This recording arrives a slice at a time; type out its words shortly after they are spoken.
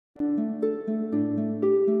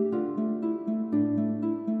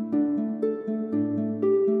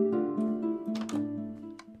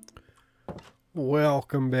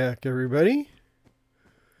Welcome back, everybody.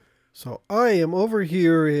 So I am over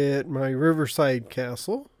here at my Riverside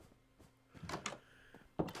Castle,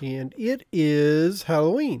 and it is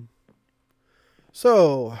Halloween.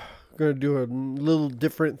 So I'm going to do a little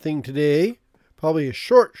different thing today, probably a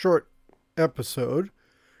short episode,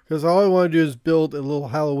 because all I want to do is build a little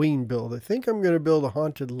Halloween build. I think I'm going to build a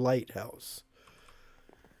haunted lighthouse.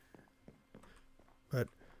 But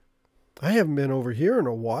I haven't been over here in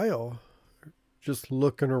a while. Just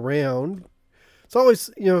looking around. It's always,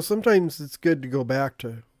 sometimes it's good to go back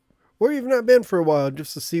to where you've not been for a while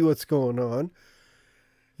just to see what's going on.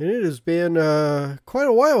 And it has been quite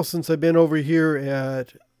a while since I've been over here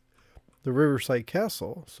at the Riverside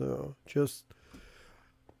Castle. So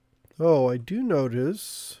I do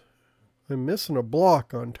notice I'm missing a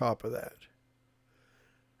block on top of that.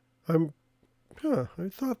 I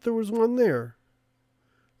thought there was one there.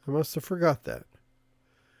 I must have forgot that.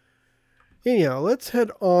 Anyhow, let's head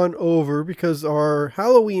on over because our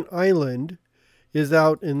Halloween island is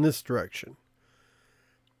out in this direction.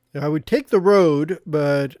 Now, I would take the road,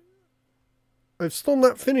 but I've still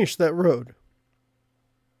not finished that road.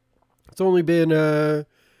 It's only been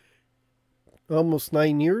almost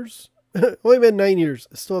 9 years. Only been 9 years.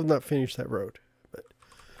 I still have not finished that road. But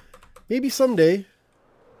maybe someday.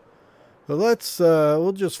 But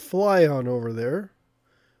we'll just fly on over there.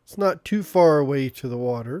 It's not too far away to the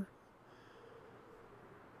water.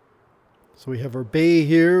 So we have our bay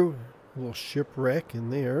here, a little shipwreck in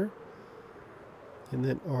there. And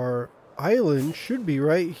then our island should be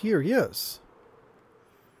right here, yes.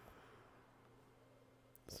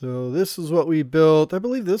 So this is what we built. I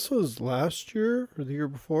believe this was last year or the year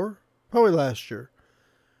before. Probably last year.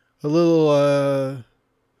 A little,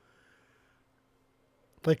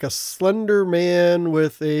 like a slender man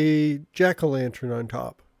with a jack-o'-lantern on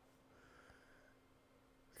top.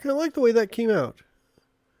 I kind of like the way that came out.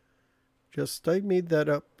 I made that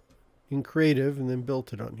up in creative and then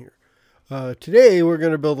built it on here. Today we're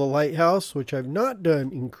going to build a lighthouse, which I've not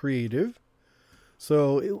done in creative.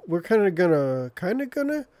 So we're gonna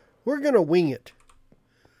wing it.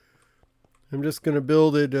 I'm just gonna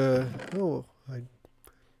build it. I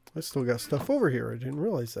still got stuff over here. I didn't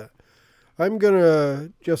realize that. I'm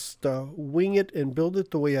gonna just wing it and build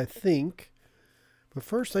it the way I think. But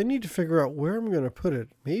first, I need to figure out where I'm gonna put it.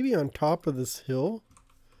 Maybe on top of this hill.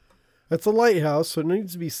 That's a lighthouse, so it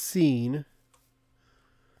needs to be seen.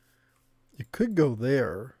 It could go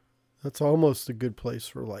there. That's almost a good place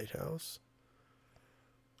for a lighthouse.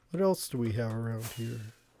 What else do we have around here?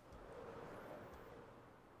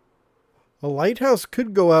 A lighthouse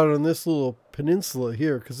could go out on this little peninsula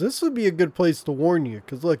here, because this would be a good place to warn you.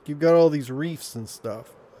 Because look, you've got all these reefs and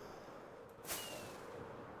stuff.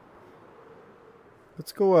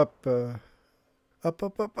 Let's go up,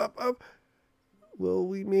 up. Will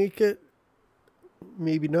we make it?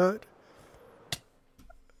 Maybe not.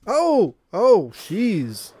 Oh,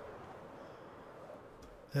 jeez.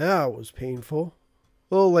 That was painful.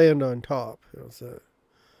 We'll land on top. How's that?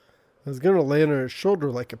 I was going to land on his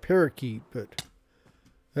shoulder like a parakeet, but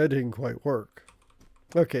that didn't quite work.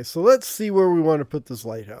 Okay, so let's see where we want to put this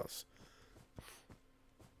lighthouse.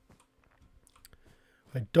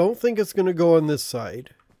 I don't think it's going to go on this side.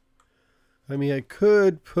 I mean, I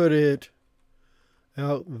could put it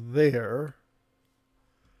out there.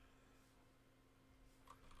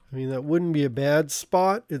 I mean, that wouldn't be a bad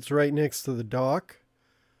spot. It's right next to the dock.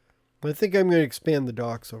 I think I'm going to expand the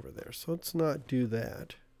docks over there, so let's not do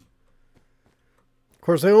that. Of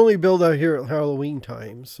course, I only build out here at Halloween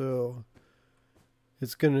time, so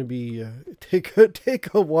it's going to be take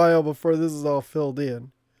a while before this is all filled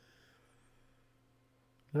in.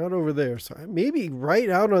 Not over there. So maybe right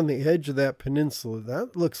out on the edge of that peninsula.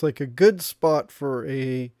 That looks like a good spot for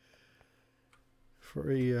a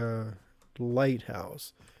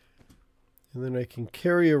lighthouse. And then I can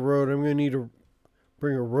carry a road. I'm going to need to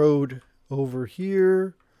bring a road over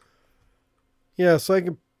here. Yeah, so I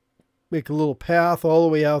can make a little path all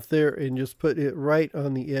the way out there and just put it right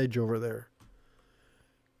on the edge over there.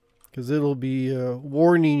 Because it'll be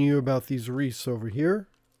warning you about these reefs over here.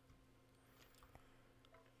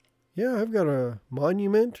 Yeah, I've got a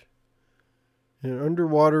monument, an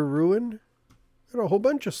underwater ruin. Got a whole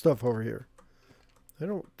bunch of stuff over here. I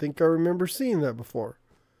don't think I remember seeing that before.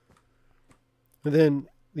 And then,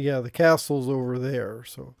 yeah, the castle's over there.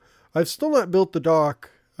 So I've still not built the dock.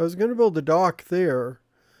 I was going to build the dock there.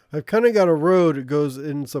 I've kind of got a road that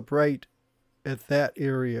ends up right at that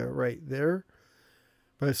area right there.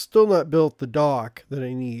 But I still not built the dock that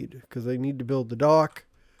I need, because I need to build the dock,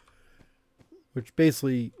 which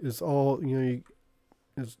basically is all,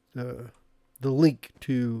 is the link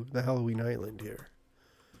to the Halloween Island here.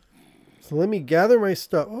 So let me gather my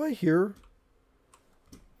stuff. Oh, I hear.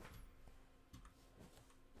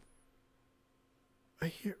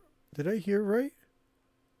 Did I hear right?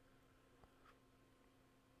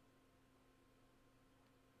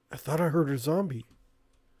 I thought I heard a zombie.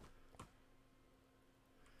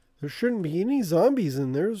 There shouldn't be any zombies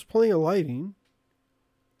in there. There's plenty of lighting.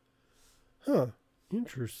 Huh.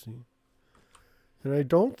 Interesting. And I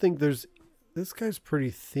don't think there's... This guy's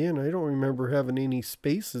pretty thin. I don't remember having any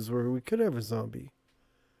spaces where we could have a zombie.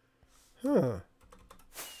 Huh.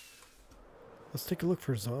 Let's take a look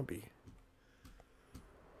for a zombie.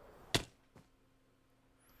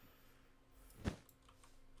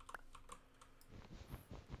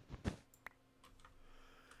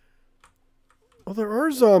 Oh, there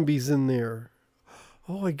are zombies in there.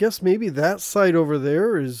 Oh, I guess maybe that side over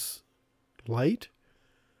there is light.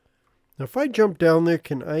 Now, if I jump down there,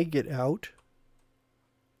 can I get out?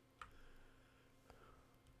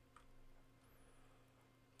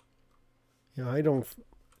 Yeah, I don't...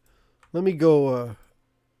 Let me go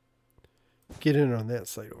get in on that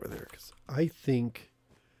side over there, because I think...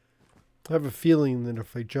 I have a feeling that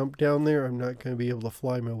if I jump down there, I'm not going to be able to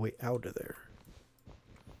fly my way out of there.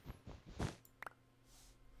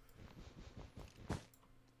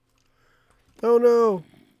 Oh no!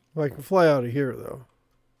 Well, I can fly out of here though.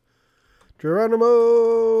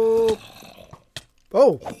 Geronimo!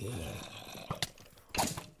 Oh!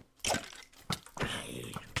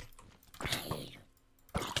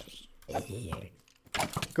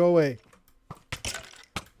 Go away.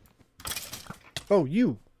 Oh,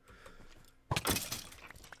 you!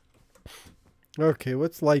 Okay,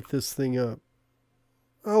 let's light this thing up.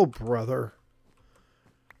 Oh, brother.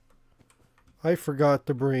 I forgot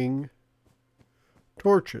to bring...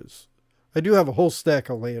 torches. I do have a whole stack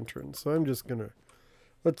of lanterns, so I'm just gonna...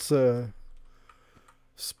 Let's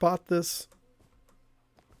spot this.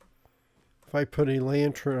 If I put a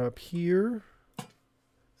lantern up here,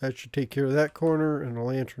 that should take care of that corner, and a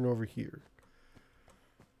lantern over here.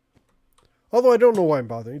 Although I don't know why I'm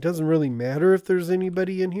bothering. It doesn't really matter if there's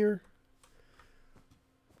anybody in here.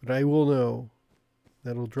 But I will know.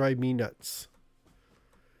 That'll drive me nuts.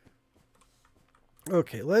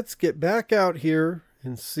 Okay, let's get back out here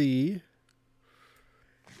and see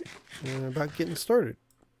about getting started.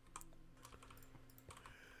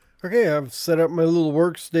 Okay, I've set up my little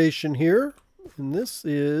workstation here, and this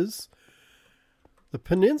is the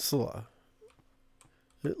peninsula.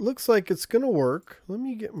 It looks like it's going to work. Let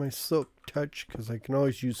me get my silk touch, because I can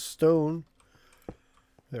always use stone.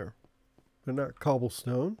 There, but not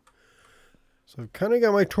cobblestone. So I've kind of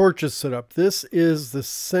got my torches set up. This is the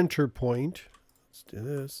center point. Let's do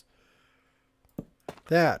this.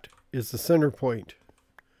 That is the center point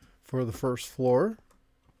for the first floor.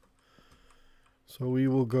 So we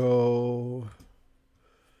will go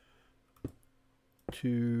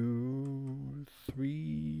 2,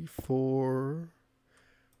 3, 4,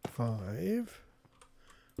 5.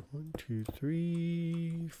 1, 2,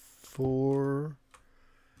 3, 4,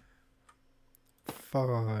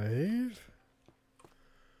 5.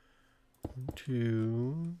 1,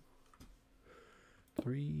 2,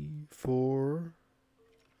 3, 4,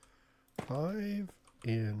 5,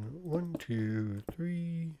 and 1, 2,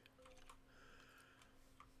 3,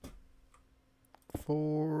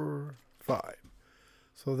 4, 5.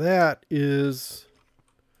 So that is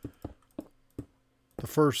the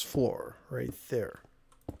first floor right there.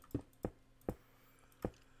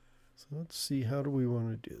 So let's see, how do we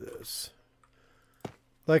want to do this?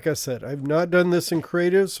 Like I said, I've not done this in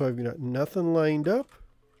creative, so I've got nothing lined up.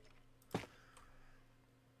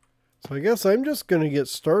 So I guess I'm just going to get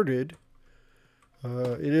started.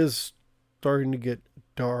 It is starting to get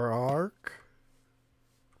dark.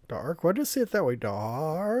 Dark? Why did I say it that way?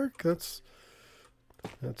 Dark? That's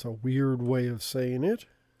a weird way of saying it.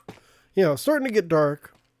 Yeah, it's starting to get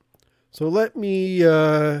dark. So let me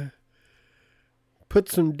put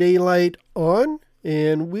some daylight on.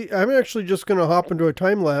 And I'm actually just going to hop into a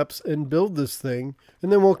time lapse and build this thing.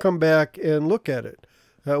 And then we'll come back and look at it.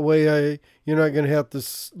 That way you're not going to have to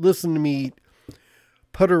listen to me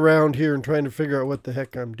putt around here and trying to figure out what the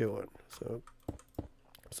heck I'm doing.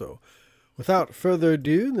 So without further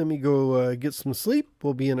ado, let me go get some sleep.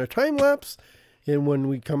 We'll be in a time lapse. And when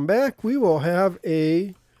we come back, we will have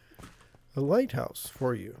a lighthouse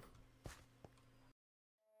for you.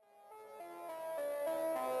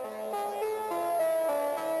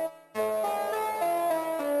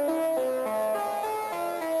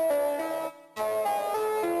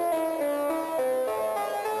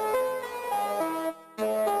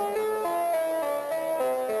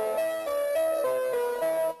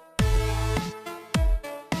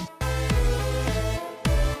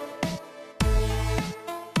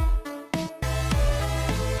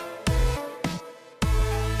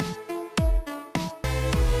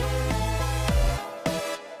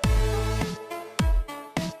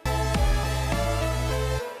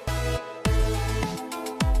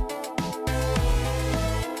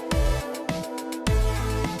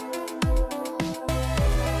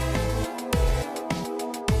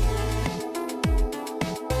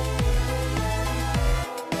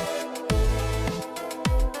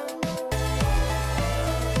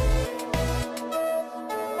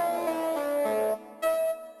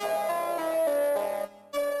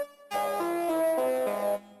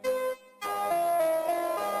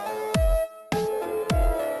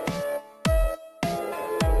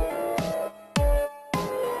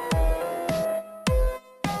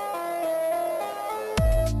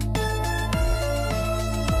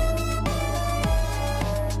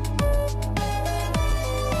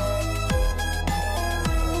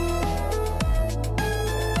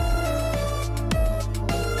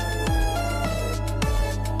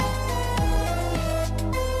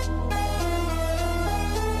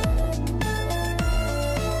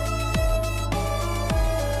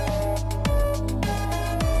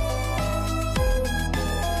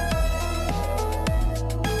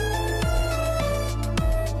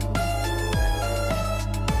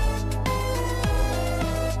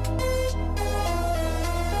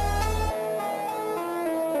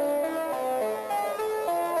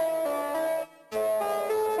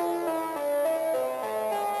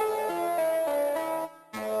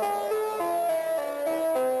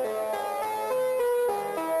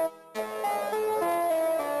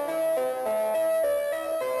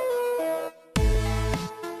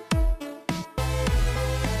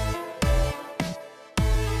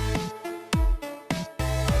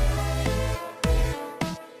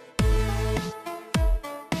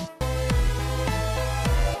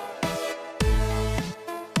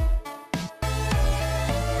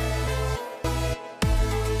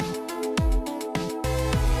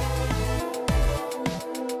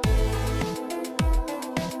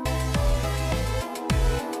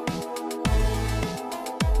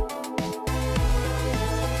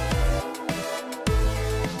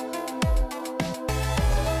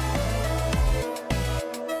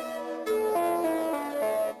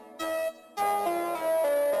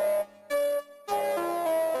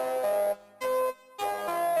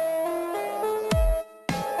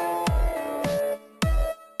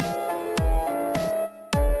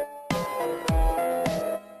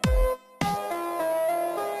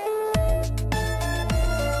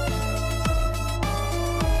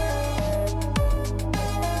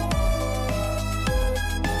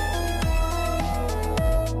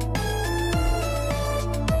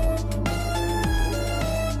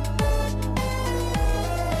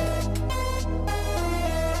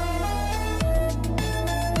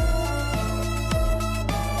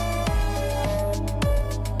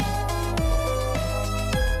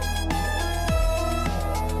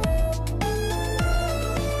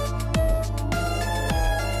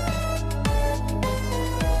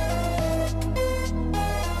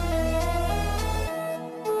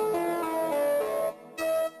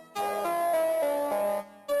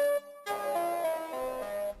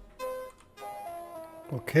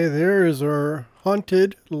 Okay, there is our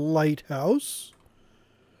haunted lighthouse.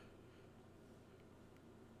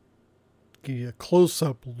 Give you a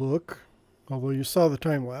close-up look, although you saw the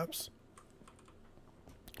time lapse.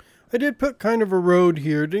 I did put kind of a road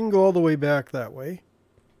here, didn't go all the way back that way.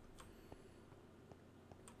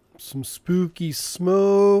 Some spooky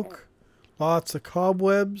smoke, lots of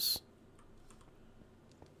cobwebs.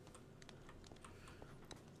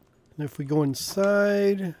 And if we go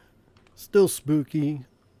inside, still spooky.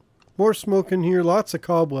 More smoke in here, lots of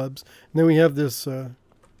cobwebs. And then we have this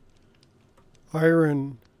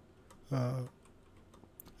iron, I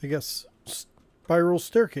guess, spiral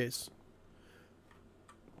staircase.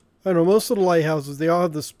 I don't know, most of the lighthouses, they all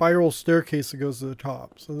have the spiral staircase that goes to the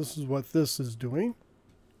top. So this is what this is doing.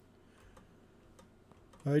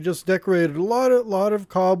 I just decorated a lot of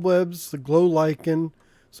cobwebs, the glow lichen,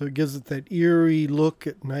 so it gives it that eerie look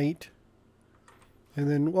at night. And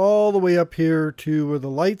then all the way up here to where the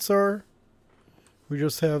lights are, we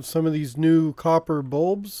just have some of these new copper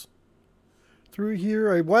bulbs through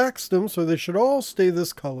here. I waxed them so they should all stay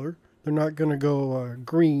this color. They're not going to go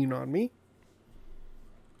green on me.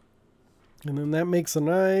 And then that makes a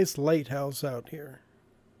nice lighthouse out here.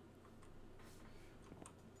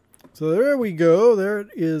 So there we go. There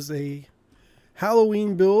is a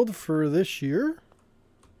Halloween build for this year.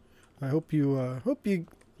 I hope you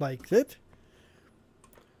liked it.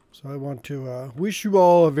 So I want to wish you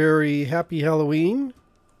all a very happy Halloween.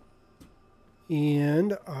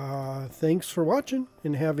 And thanks for watching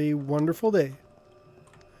and have a wonderful day.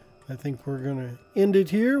 I think we're going to end it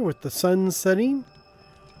here with the sun setting.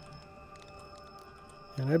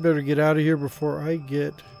 And I better get out of here before I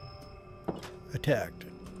get attacked.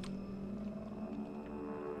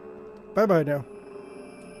 Bye-bye now.